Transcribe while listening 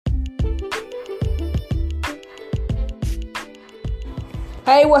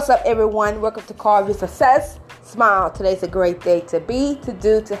Hey, what's up, everyone? Welcome to Carve Your Success. Smile. Today's a great day to be, to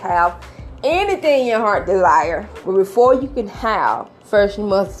do, to have anything your heart desire. But before you can have, first you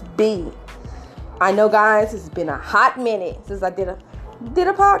must be. I know, guys, it's been a hot minute since I did a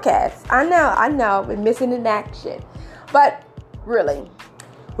podcast. I know, been missing in action. But really,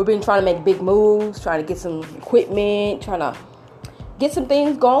 we've been trying to make big moves, trying to get some equipment, trying to get some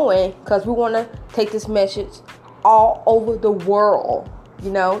things going because we want to take this message all over the world.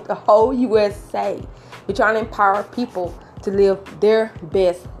 The whole USA. We're trying to empower people to live their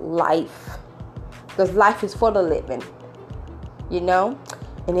best life. Because life is for the living.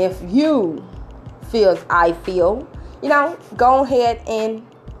 And if you feel as I feel, go ahead and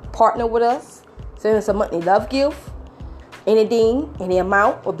partner with us. Send us a monthly love gift. Anything, any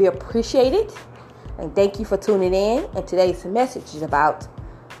amount will be appreciated. And thank you for tuning in. And today's message is about,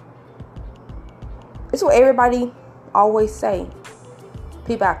 it's what everybody always say.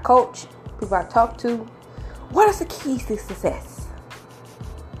 People I coach, people I talk to. What is the key to success?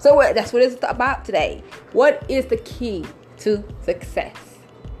 So that's what it's about today. What is the key to success?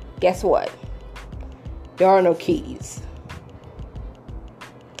 Guess what? There are no keys.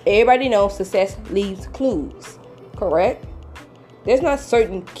 Everybody knows success leaves clues. Correct? There's not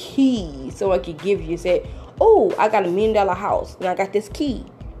certain keys someone can give you. Say, oh, I got $1 million house and I got this key.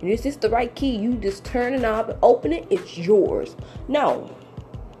 And this is the right key. You just turn it up and open it. It's yours. No.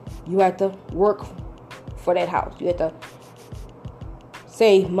 You have to work for that house. You have to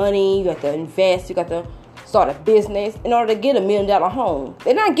save money. You have to invest. You got to start a business in order to get $1 million home.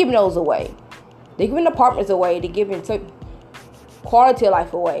 They're not giving those away. They're giving apartments away. They're giving quality of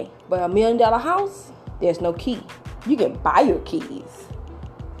life away. But $1 million house, there's no key. You can buy your keys.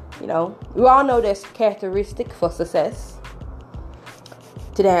 We all know there's characteristic for success.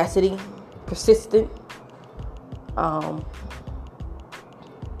 Tenacity, persistent,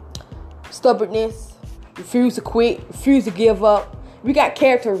 stubbornness, refuse to quit, refuse to give up. We got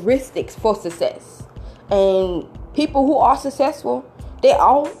characteristics for success. And people who are successful, they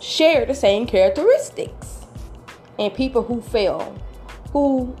all share the same characteristics. And people who fail,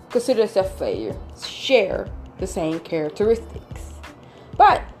 who consider themselves failure, share the same characteristics.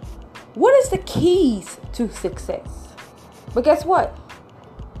 But what is the keys to success? But guess what?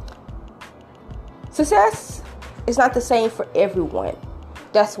 Success is not the same for everyone.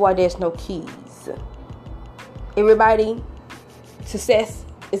 That's why there's no keys. Success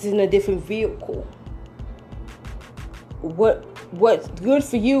is in a different vehicle. What's good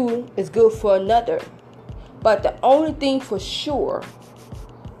for you is good for another. But the only thing for sure,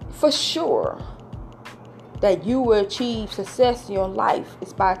 that you will achieve success in your life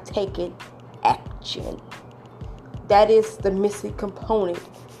is by taking action. That is the missing component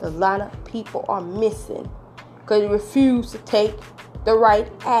a lot of people are missing because they refuse to take the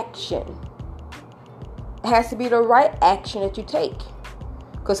right action. It has to be the right action that you take.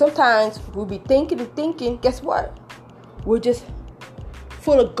 Because sometimes we'll be thinking, guess what? We're just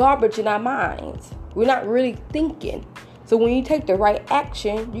full of garbage in our minds. We're not really thinking. So when you take the right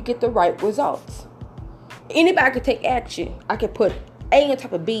action, you get the right results. Anybody can take action. I can put A on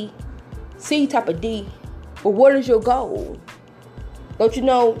top of B, C top of D. But what is your goal? Don't you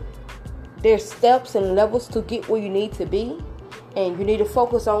know there's steps and levels to get where you need to be? And you need to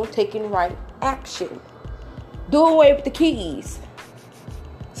focus on taking right action. Do away with the keys.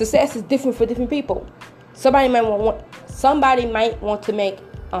 Success is different for different people. Somebody might want to make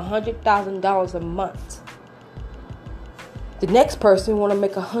 $100,000 a month. The next person want to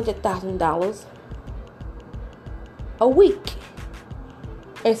make $100,000 a week.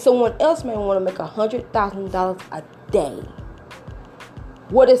 And someone else may want to make $100,000 a day.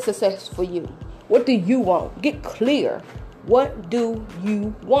 What is success for you? What do you want? Get clear. What do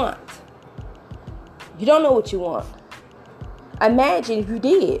you want? You don't know what you want. Imagine if you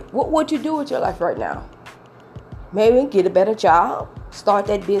did. What would you do with your life right now? Maybe get a better job. Start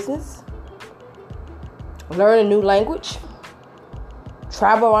that business. Learn a new language.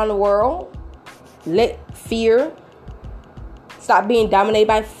 Travel around the world. Let fear. Stop being dominated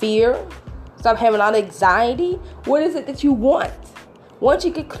by fear. Stop having a lot of anxiety. What is it that you want? Once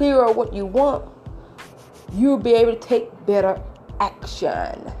you get clear on what you want, you'll be able to take better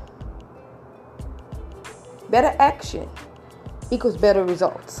action. Better action equals better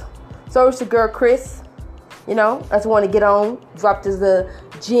results. So it's your girl, Chris. I just want to get on, drop this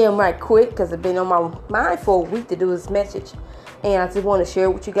gym right quick because it's been on my mind for a week to do this message. And I just want to share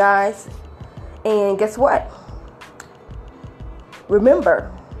it with you guys. And guess what?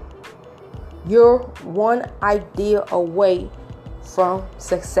 Remember, you're one idea away from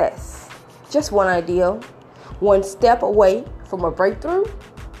success. Just one idea, one step away from a breakthrough?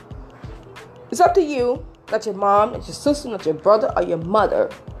 It's up to you, not your mom, not your sister, not your brother, or your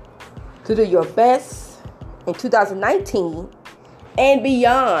mother, to do your best in 2019 and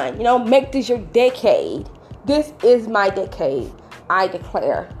beyond. Make this your decade. This is my decade. I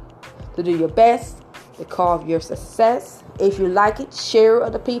declare to do your best, to carve your success. If you like it, share it with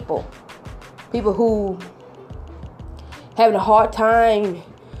other people. People who having a hard time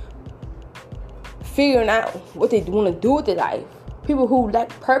figuring out what they want to do with their life. People who lack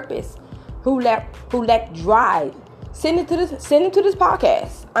purpose, who lack drive. Send it to this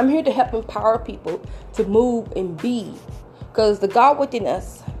podcast. I'm here to help empower people to move and be. Because the God within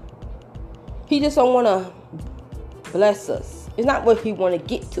us, He just don't want to bless us. It's not what He want to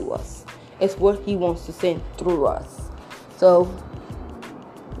get to us. It's what He wants to send through us. So,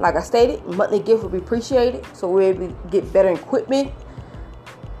 like I stated, monthly gift will be appreciated. So we're able to get better equipment,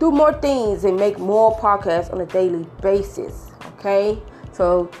 do more things, and make more podcasts on a daily basis. Okay?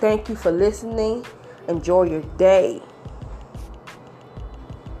 So thank you for listening. Enjoy your day.